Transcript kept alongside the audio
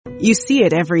You see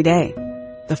it every day.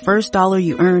 The first dollar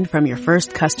you earned from your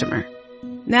first customer.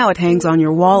 Now it hangs on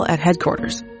your wall at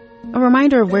headquarters. A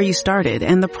reminder of where you started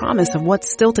and the promise of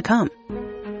what's still to come.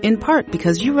 In part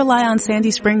because you rely on Sandy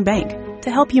Spring Bank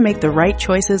to help you make the right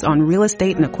choices on real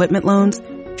estate and equipment loans,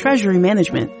 treasury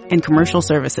management, and commercial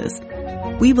services.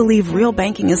 We believe real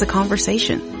banking is a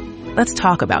conversation. Let's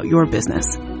talk about your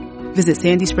business. Visit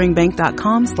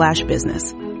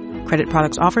sandyspringbank.com/business. Credit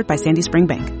products offered by Sandy Spring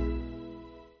Bank.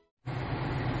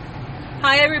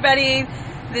 Hi everybody,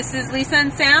 this is Lisa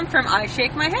and Sam from I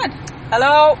Shake My Head.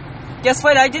 Hello. Guess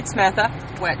what I did, Samantha?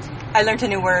 What? I learned a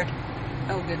new word.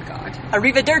 Oh, good God.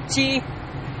 Arrivederci.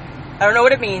 I don't know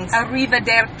what it means.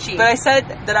 Arrivederci. But I said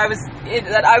that I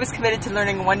was committed to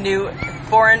learning one new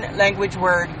foreign language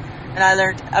word, and I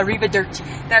learned arrivederci.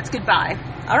 That's goodbye.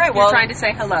 All right, You're trying to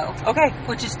say hello. Okay.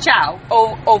 Which is ciao.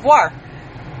 Au revoir.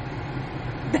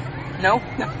 No?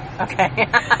 No. Okay.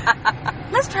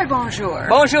 Let's try bonjour.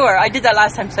 Bonjour. I did that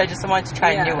last time, so I just wanted to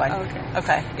try a new one.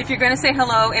 Okay. If you're going to say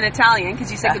hello in Italian,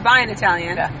 because you said goodbye in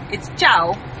Italian, it's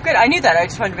ciao. Good. I knew that. I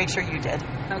just wanted to make sure you did.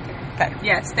 Okay.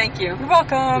 Yes, thank you. You're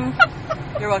welcome.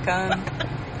 You're welcome.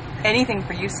 Anything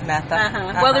for you, Samantha.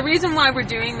 Well, the reason why we're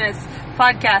doing this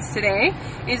podcast today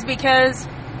is because,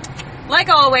 like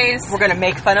always, we're going to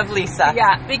make fun of Lisa.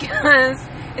 Yeah, because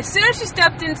as soon as she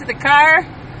stepped into the car,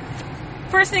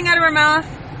 first thing out of her mouth,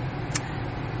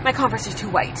 my Converse are too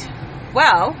white.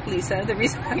 Well, Lisa, the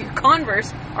reason why your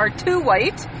Converse are too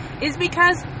white is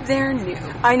because they're new.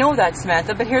 I know that,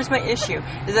 Samantha, but here's my issue,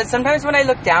 is that sometimes when I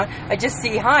look down, I just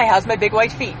see, hi, how's my big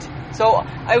white feet? So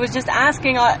I was just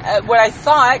asking what I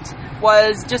thought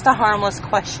was just a harmless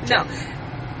question. No.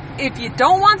 If you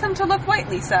don't want them to look white,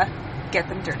 Lisa, get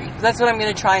them dirty. That's what I'm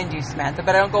going to try and do, Samantha,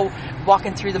 but I don't go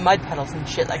walking through the mud puddles and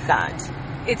shit like that.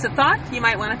 It's a thought. You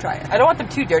might want to try it. I don't want them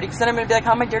too dirty, because then I'm going to be like,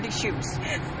 how are my dirty shoes?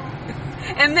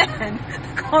 And then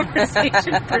the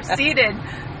conversation proceeded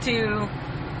to,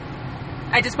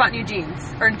 I just bought new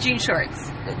jeans, or jean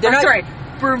shorts.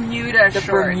 Bermuda shorts.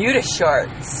 The Bermuda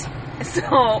shorts.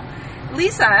 So,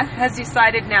 Lisa has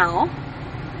decided now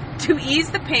to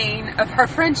ease the pain of our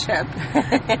friendship.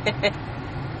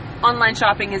 Online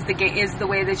shopping is the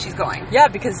way that she's going. Yeah,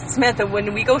 because Samantha,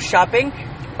 when we go shopping,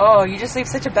 oh, you just leave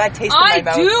such a bad taste in my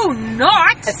mouth. I do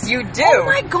not. Yes, you do. Oh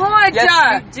my God.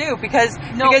 Yes, you do. Because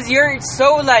you're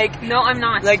so like... No, I'm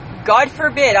not. Like, God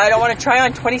forbid, I don't want to try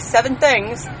on 27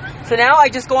 things. So now I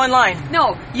just go online.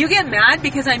 No, you get mad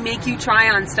because I make you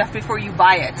try on stuff before you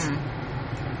buy it.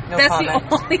 No That's comment.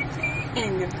 the only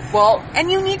thing. Well... And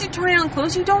you need to try on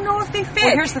clothes you don't know if they fit.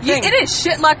 Well, here's the thing. It is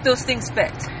shit luck those things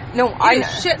fit. No, it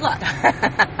is shit luck.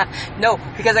 No,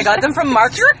 because I got them from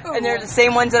Marks, and they're the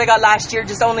same ones that I got last year,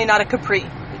 just only not a capri.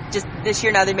 Just this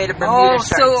year now they made a Bermuda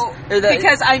shorts. So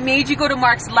because I made you go to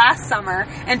Marks last summer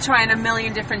and try on a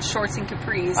million different shorts and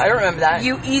capris. I don't remember that.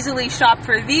 You easily shop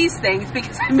for these things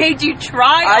because I made you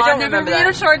try on the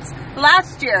Bermuda shorts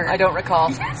last year. I don't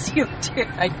recall. Yes, you did.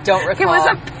 I don't recall. It was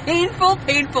a painful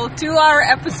 2-hour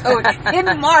episode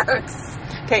in Marks.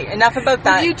 Okay, enough about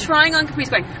that. With you trying on capris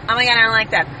going, oh my God, I don't like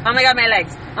that. Oh my God, my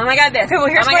legs. Oh my God, this. Okay, well,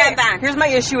 oh my God, that. Here's my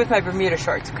issue with my Bermuda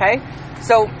shorts, okay?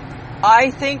 So,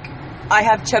 I think I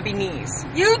have chubby knees.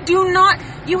 You do not.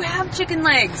 You have chicken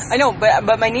legs. I know,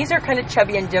 but my knees are kind of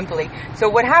chubby and dimply. So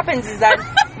what happens is that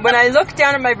when I look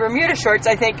down at my Bermuda shorts,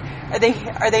 I think, are they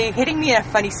hitting me in a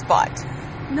funny spot?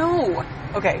 No.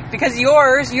 Okay, because you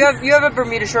have a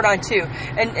Bermuda short on too,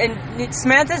 and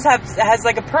Samantha's has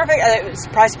like a perfect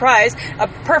surprise, a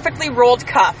perfectly rolled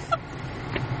cuff,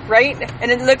 right?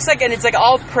 And it's like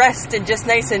all pressed and just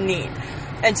nice and neat.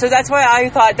 And so that's why I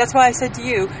said to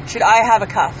you, should I have a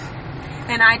cuff?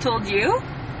 And I told you,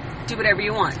 do whatever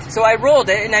you want. So I rolled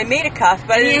it and I made a cuff,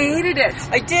 but you hated it.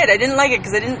 I did. I didn't like it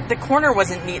because the corner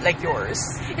wasn't neat like yours.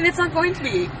 And it's not going to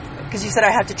be. Because you said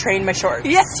I have to train my shorts.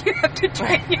 Yes, you have to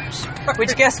train your shorts.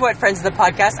 Which, guess what, friends of the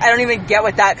podcast? I don't even get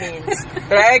what that means.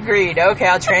 But I agreed. Okay,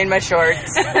 I'll train my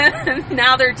shorts.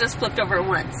 Now they're just flipped over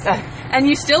once. And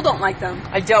you still don't like them.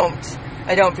 I don't.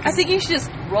 Because I think you should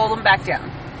just roll them back down.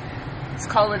 Let's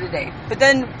call it a day. But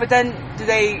then, do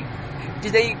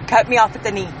they cut me off at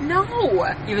the knee? No.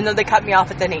 Even though they cut me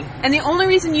off at the knee. And the only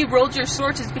reason you rolled your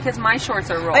shorts is because my shorts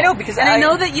are rolled. I know, because I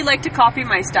know that you like to copy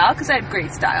my style, because I have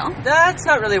great style. That's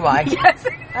not really why. Yes.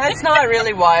 That's not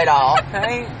really why at all.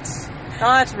 Right?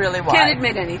 Not really why. Can't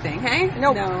admit anything, hey?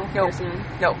 No.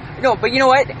 But you know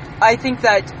what? I think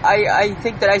that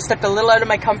I stepped a little out of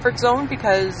my comfort zone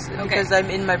because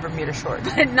I'm in my Bermuda shorts.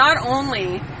 But not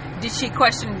only did she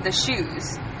question the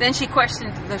shoes, Then she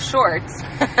questioned the shorts.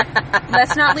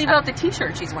 Let's not leave out the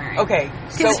t-shirt she's wearing. Okay,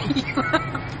 so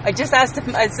I just asked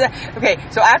him. Okay,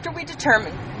 so after we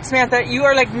determined, Samantha, you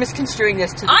are like misconstruing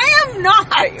this to. I am not.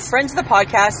 Okay, friends of the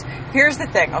podcast. Here's the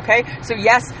thing. Okay, so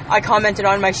yes, I commented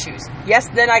on my shoes. Yes,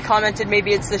 then I commented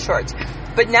maybe it's the shorts.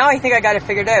 But now I think I got it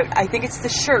figured out. I think it's the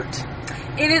shirt.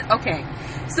 It is okay.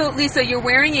 So Lisa, you're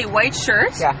wearing a white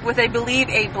shirt with, I believe,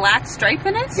 a black stripe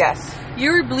in it. Yes.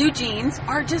 Your blue jeans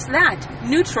are just that,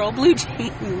 neutral blue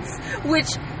jeans, which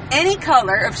any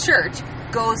color of shirt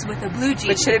goes with a blue jean.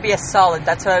 But should it be a solid?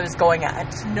 That's what I was going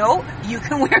at. No, you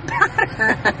can wear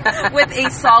pattern with a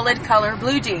solid color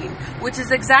blue jean, which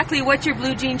is exactly what your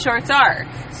blue jean shorts are.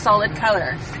 Solid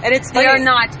color. And it's They are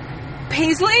not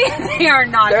paisley. They are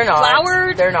not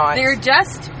flowered. They're not. They're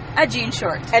just a jean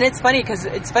short. And it's funny because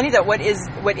that what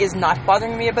is not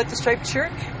bothering me about the striped shirt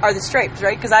are the stripes,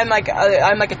 right? Because I'm like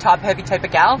a top heavy type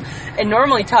of gal, and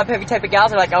normally top heavy type of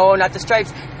gals are like, oh, not the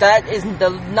stripes. That isn't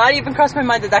not even crossed my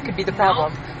mind that could be the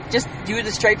problem. No. Just do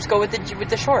the stripes, go with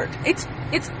the short. It's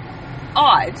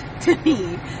odd to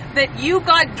me that you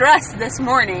got dressed this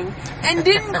morning and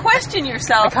didn't question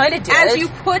yourself. I kind of did as you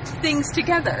put things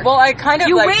together. Well, I kind of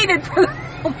waited for the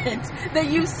moment that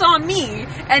you saw me,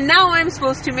 and now I'm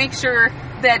supposed to make sure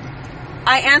that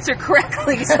I answer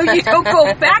correctly so you don't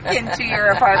go back into your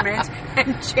apartment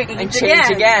and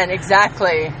change again.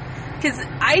 Exactly. Because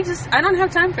I don't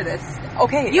have time for this.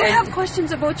 Okay. You have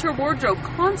questions about your wardrobe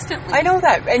constantly. I know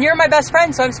that. And you're my best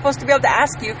friend, so I'm supposed to be able to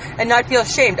ask you and not feel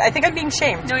shamed. I think I'm being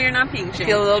shamed. No, you're not being shamed. I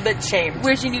feel a little bit shamed.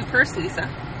 Where's your new purse, Lisa?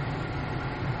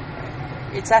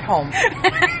 It's at home.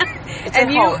 It's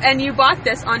at home. And you bought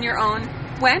this on your own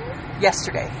when?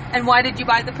 Yesterday. And why did you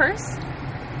buy the purse?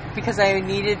 Because I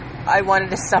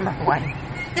wanted a summer one.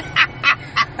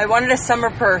 I wanted a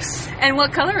summer purse. And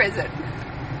what color is it?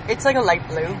 It's like a light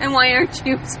blue. And why aren't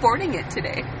you sporting it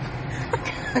today?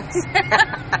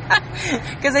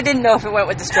 Because I didn't know if it went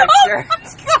with the striped shirt.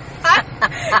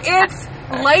 It's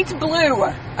light blue.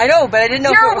 I know, but I didn't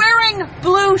know. You're wearing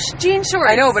blue jean shorts.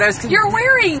 I know, but I was. You're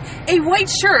wearing a white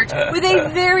shirt with a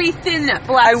very thin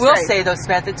black. I will stripe. say though,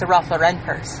 Samantha, it's a Ralph Lauren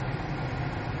purse.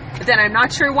 But then I'm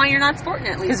not sure why you're not sporting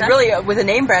it, Lisa. Because really, with a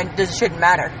name brand, it shouldn't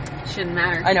matter. Shouldn't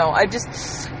matter. I know.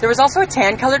 There was also a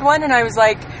tan colored one, and I was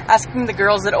like asking the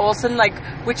girls at Olsen like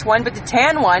which one, but the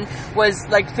tan one was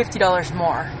like $50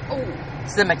 more. Oh.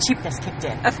 So then my cheapness kicked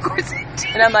in. Of course it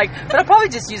did. And I'm like, but I'll probably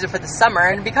just use it for the summer,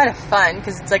 and it'd be kind of fun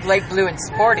because it's like light blue and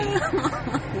sporty.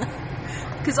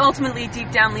 Because ultimately,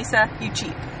 deep down, Lisa, you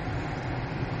cheap.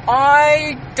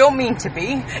 I don't mean to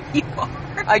be. You are.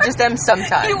 I just am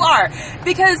sometimes. You are.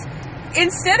 Because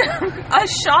instead of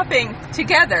us shopping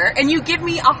together, and you give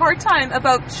me a hard time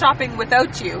about shopping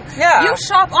without you, you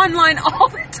shop online all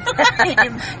the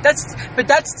time.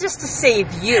 That's just to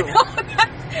save you.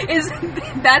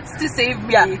 That's to save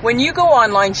me. Yeah. When you go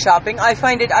online shopping, I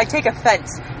take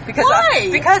offense. Because why?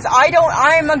 Because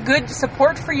I'm a good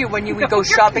support for you when we go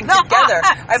shopping together.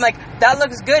 I'm like, that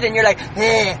looks good, and you're like,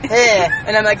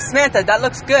 and I'm like, Samantha, that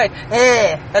looks good,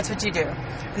 That's what you do.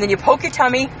 And then you poke your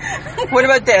tummy. What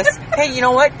about this? Hey, you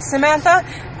know what, Samantha?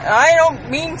 I don't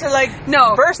mean to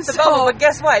burst the bubble, but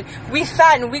guess what? We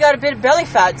fat and we got a bit of belly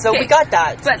fat, so we got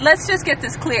that. But let's just get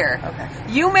this clear.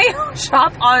 Okay. You may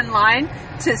shop online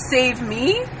to save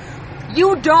me.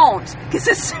 You don't, because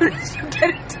as soon as you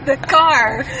get into the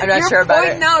car, I'm not sure about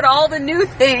pointing out all the new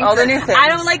things. All the new things. I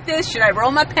don't like this. Should I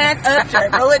roll my pants up? Should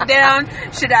I roll it down?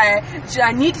 Should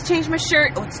I need to change my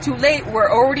shirt? Oh, it's too late. We're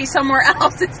already somewhere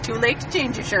else. It's too late to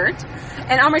change your shirt.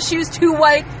 And are my shoes too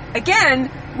white? Again,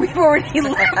 we've already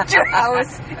left your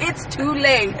house. It's too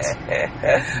late.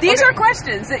 These are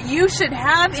questions that you should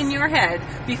have in your head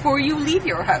before you leave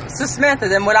your house. So Samantha,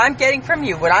 then what I'm getting from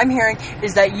you, what I'm hearing,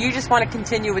 is that you just want to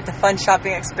continue with the fun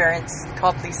shopping experience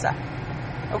called Lisa.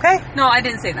 Okay? No, I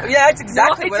didn't say that. Yeah, that's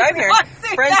exactly what I'm hearing.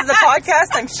 Friends of the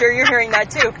podcast, I'm sure you're hearing that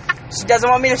too. She doesn't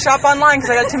want me to shop online because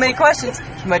I got too many questions.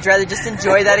 She'd much rather just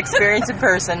enjoy that experience in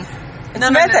person. And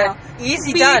Samantha,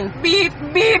 easy done. Beep.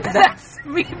 That's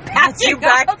me backing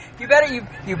up.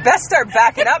 You best start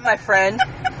backing up, my friend.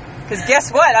 Because guess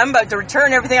what? I'm about to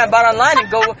return everything I bought online and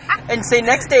go and say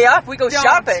next day off we go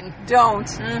shopping. Don't.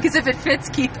 Because if it fits,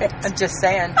 keep it. I'm just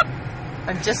saying.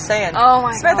 Oh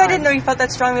my Samantha, God. I didn't know you felt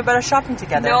that strongly about us shopping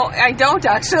together. No, I don't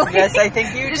actually. Yes, I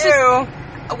think you do.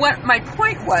 What my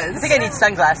point was... I think I need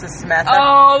sunglasses, Samantha.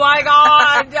 Oh my God!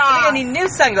 I think I need new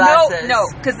sunglasses. No,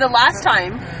 because the last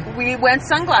time we went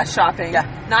sunglass shopping,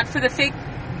 not for the fake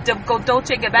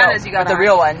Dolce & Gabbanas you got but on, the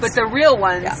real ones. but the real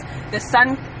ones, Yeah. the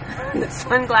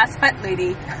Sunglass Hut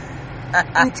lady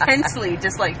intensely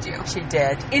disliked you. She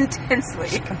did.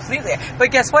 Intensely. Completely.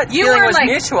 But guess what? You Feeling were was like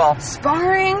mutual.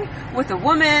 sparring with a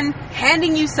woman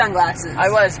handing you sunglasses. I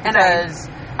was, And because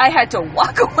I had to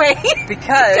walk away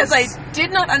because I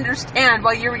did not understand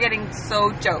why you were getting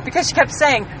so joked. because she kept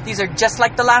saying these are just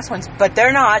like the last ones, but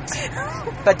they're not.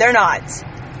 But they're not.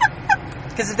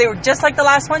 Because if they were just like the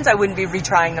last ones, I wouldn't be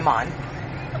retrying them on.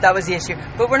 That was the issue.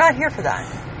 But we're not here for that.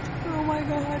 Oh my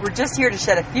god. We're just here to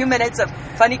shed a few minutes of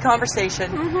funny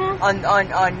conversation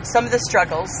on some of the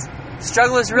struggles.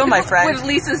 Struggle is real, my friend. With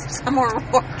Lisa's summer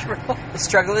wardrobe. The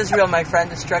struggle is real, my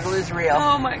friend. The struggle is real.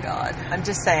 Oh my god. I'm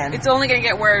just saying. It's only gonna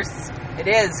get worse. It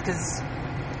is, because,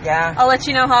 yeah. I'll let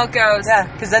you know how it goes.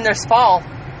 Yeah, because then there's fall.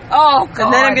 Oh god.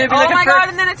 And then I'm gonna be looking oh my for- god,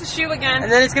 and then it's a shoe again.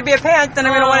 And then it's going to be a pant, then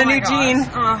I'm going to want a new jean.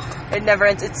 Oh. It never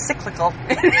ends. It's cyclical.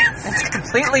 It's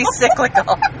completely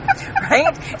cyclical.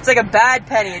 Right? It's like a bad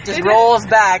penny. It just rolls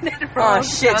back. It Oh,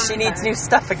 rolls shit. down She needs back. new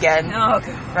stuff again. Oh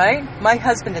god. Right? My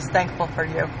husband is thankful for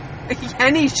you.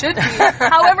 And he should be.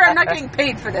 However, I'm not getting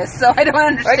paid for this, so I don't Right?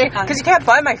 understand. Because you can't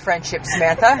buy my friendship,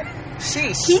 Samantha.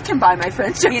 Sheesh. He can buy my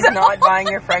friendship. He's not buying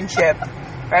your friendship.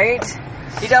 Right?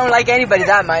 He don't like anybody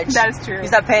that much. That is true.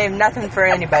 He's not paying nothing for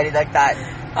anybody like that.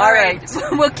 All right.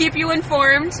 We'll keep you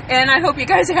informed, and I hope you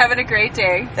guys are having a great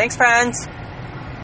day. Thanks, friends.